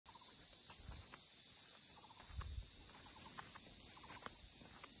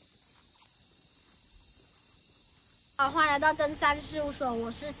好，欢迎来到登山事务所，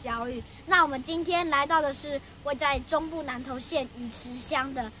我是小雨。那我们今天来到的是位在中部南投县鱼池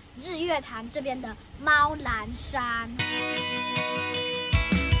乡的日月潭这边的猫囒山。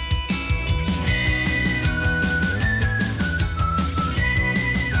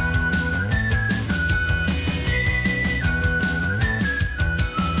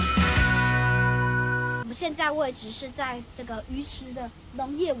我们现在位置是在这个鱼池的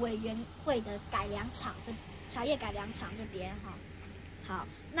农业委员会的改良场茶叶改良场这边哈。好，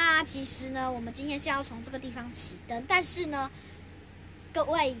那其实呢，我们今天是要从这个地方起登，但是呢，各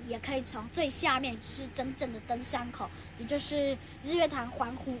位也可以从最下面，就是真正的登山口，也就是日月潭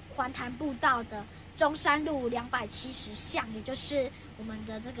环潭步道的中山路270巷，也就是我们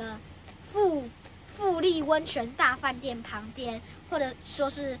的这个富丽温泉大饭店旁边，或者说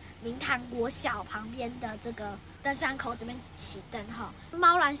是明潭国小旁边的这个登山口这边起登哈。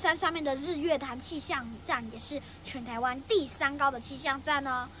猫囒山上面的日月潭气象站也是全台湾第3高的气象站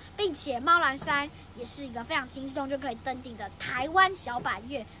哦，并且猫囒山也是一个非常轻松就可以登顶的台湾小百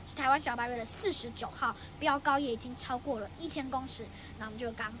岳，是台湾小百岳的49号，标高也已经超过了1000公尺。那我们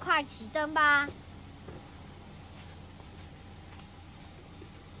就赶快起登吧。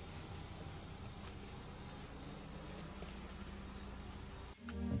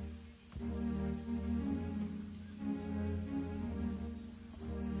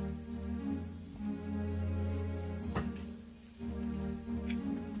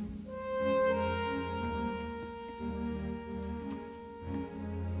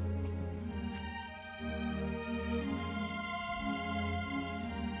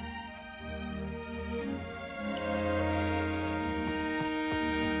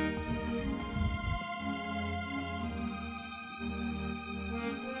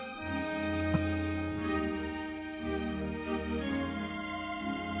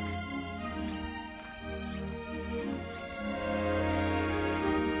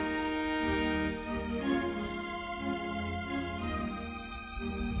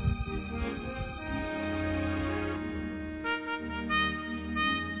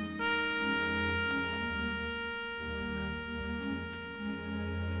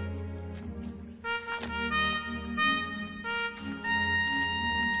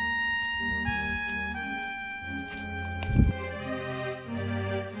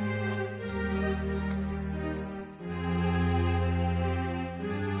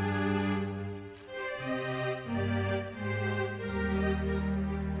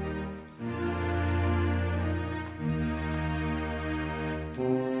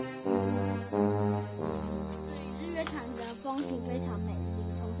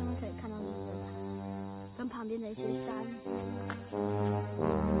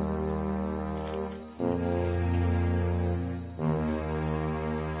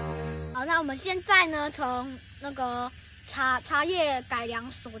好，那我们现在呢，从那个茶叶改良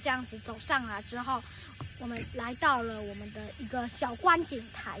所这样子走上来之后，我们来到了我们的一个小观景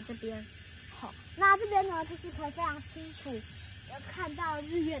台这边。好，那这边呢，就是可以非常清楚看到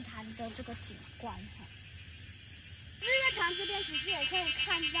日月潭的这个景观。日月潭这边其实也可以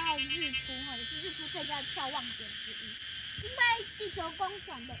看到日出，也是日出最佳的眺望点之一。因为地球公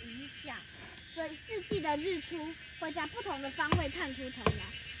转的影响，所以4季的日出会在不同的方位探出头来。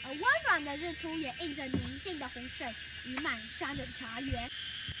而温暖的日出也映着宁静的湖水与满山的茶园，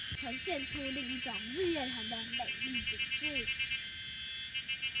呈现出另一种日月潭的美丽景致。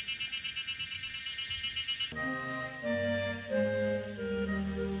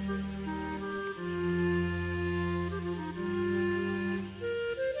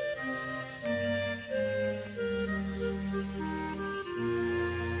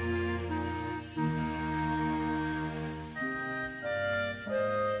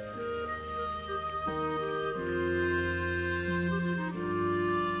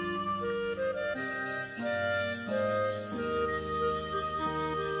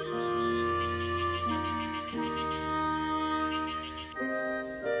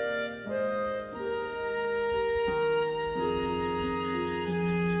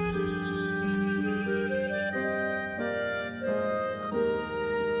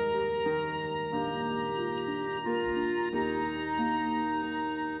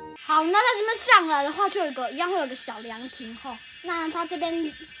好，那在这边上来的话，就有一样会有个小凉亭吼。那它这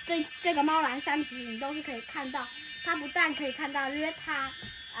边这个猫囒山其实你都是可以看到，它不但可以看到日月潭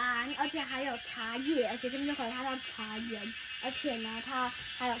啊，而且还有茶叶，而且这边就可以看到茶园，而且呢，它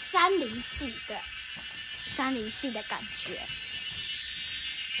还有山林系的感觉，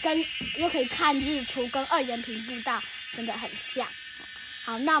又可以看日出，跟2元平步道真的很像。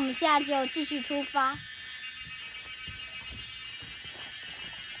好，那我们现在就继续出发。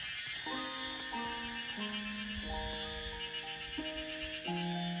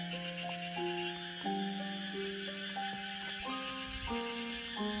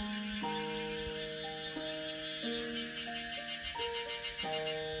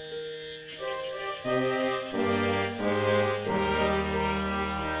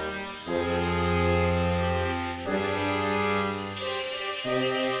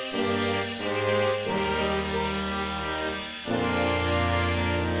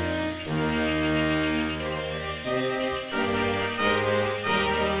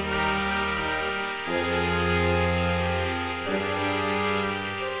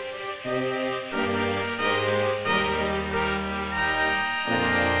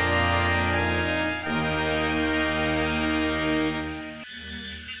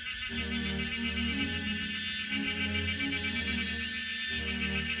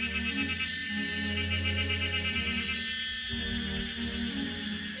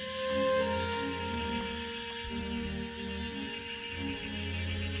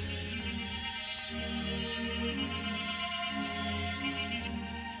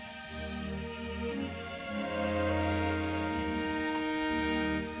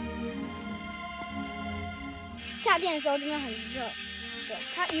夏天的时候真的很热，对，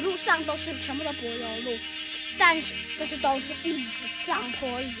它一路上都是全部都柏油路，但是就是都是一直上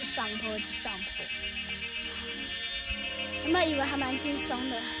坡，一直上坡，一直上坡。有没有以为还蛮轻松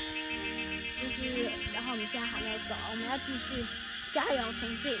的？然后我们现在还没有走，我们要继续加油前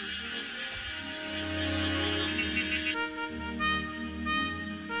进。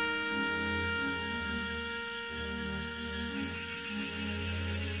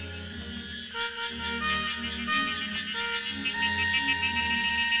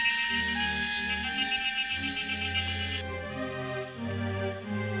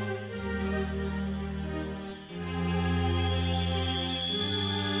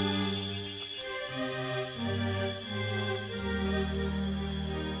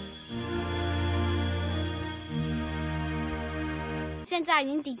现在已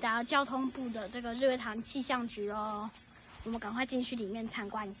经抵达交通部的这个日月潭气象局喽，我们赶快进去里面参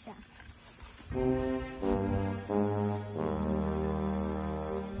观一下。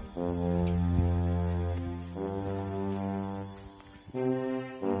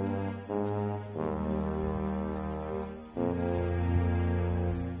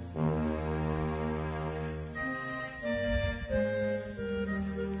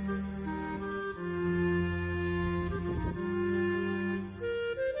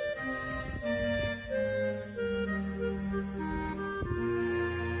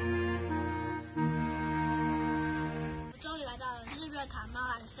猫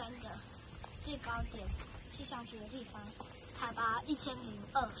囒山的最高点，气象局的地方，海拔1020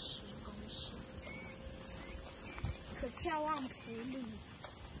公尺，可眺望埔里、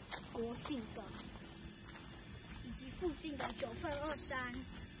国姓港，以及附近的9份2山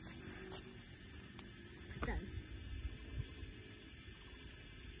等。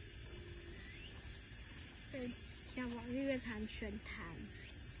可以眺望日月潭全潭。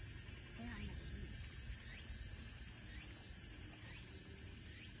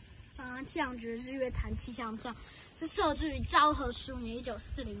台湾气象局日月潭气象站是设置于昭和15年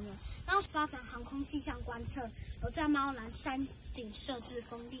1940年，当时发展航空气象观测，有在猫囒山顶设置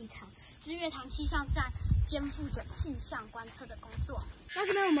风力塔。日月潭气象站肩负着气象观测的工作。那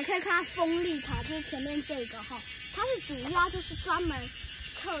这边我们可以看到风力塔，就是前面这个哈，它是主要就是专门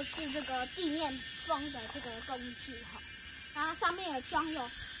测试这个地面风的这个工具哈。然后上面也装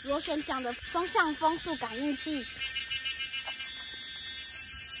有螺旋桨的风向风速感应器。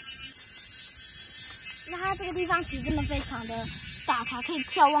那它这个地方其实真的非常的大，它可以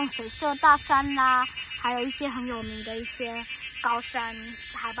眺望水社大山啦，还有一些很有名的一些高山，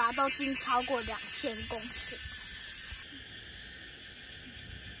海拔都近超过2000公尺。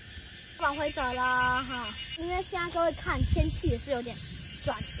往回走啦哈，因为现在各位看天气也是有点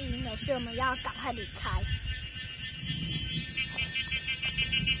转阴了，所以我们要赶快离开。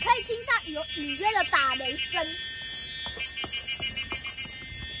可以听到有隐约的打雷声。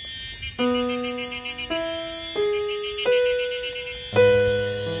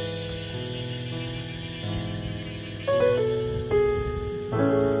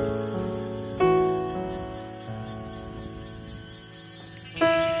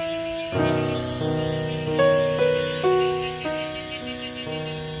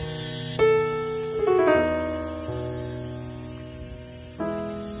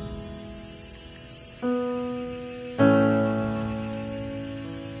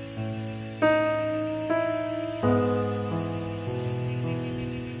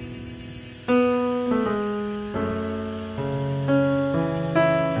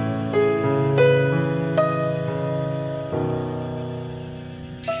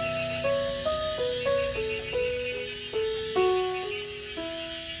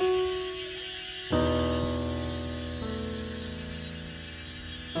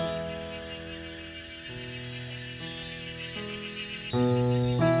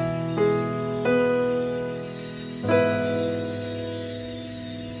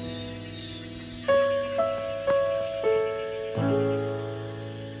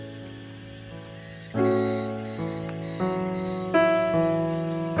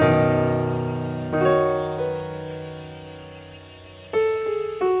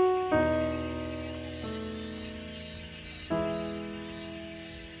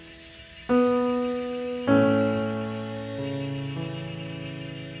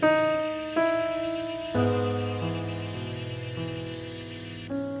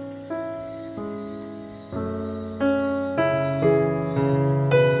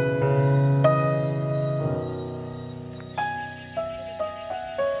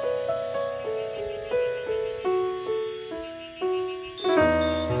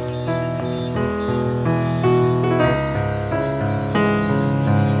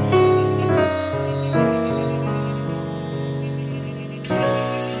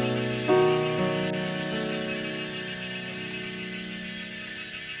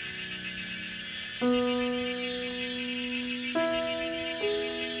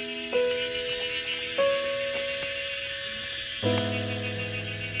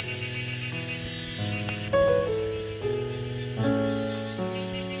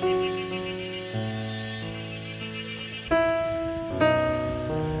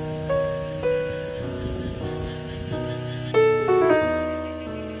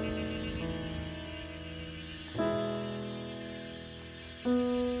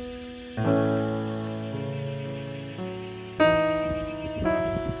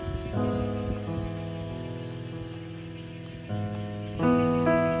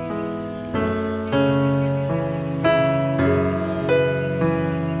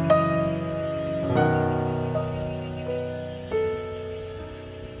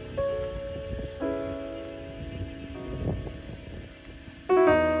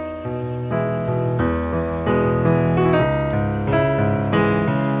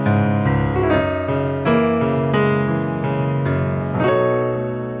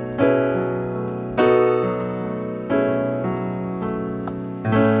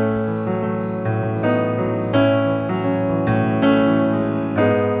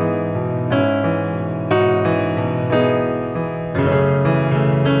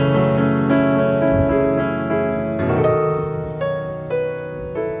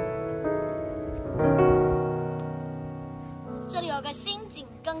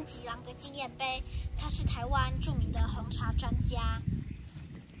宫吉郎的纪念碑，他是台湾著名的红茶专家。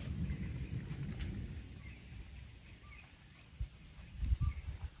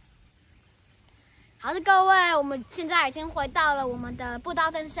好的，各位，我们现在已经回到了我们的步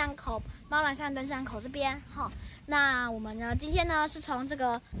道登山口猫囒山登山口这边哈。那我们呢，今天呢是从这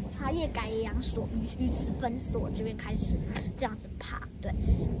个茶叶改良所鱼池分所这边开始这样子爬，对，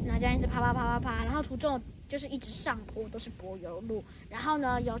那这样一直爬，然后途中就是一直上坡，都是柏油路，然后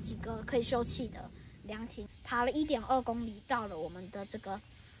呢有几个可以休憩的凉亭，爬了1.2公里，到了我们的这个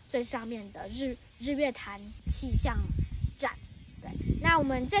最上面的日月潭气象站。对，那我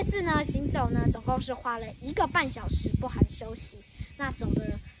们这次呢行走呢，总共是花了1个半小时，不含休息。那走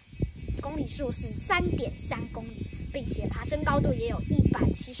的公里数是3.3公里，并且爬升高度也有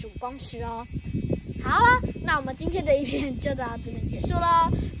175公尺哦。好了，那我们今天的影片就到这边结束喽。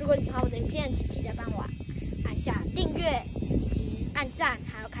如果你喜欢我的影片，请记得帮我按下订阅以及按赞，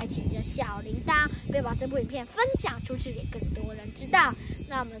还有开启你的小铃铛，并把这部影片分享出去给更多人知道。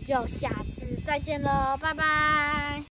那我们就下次再见喽，拜拜。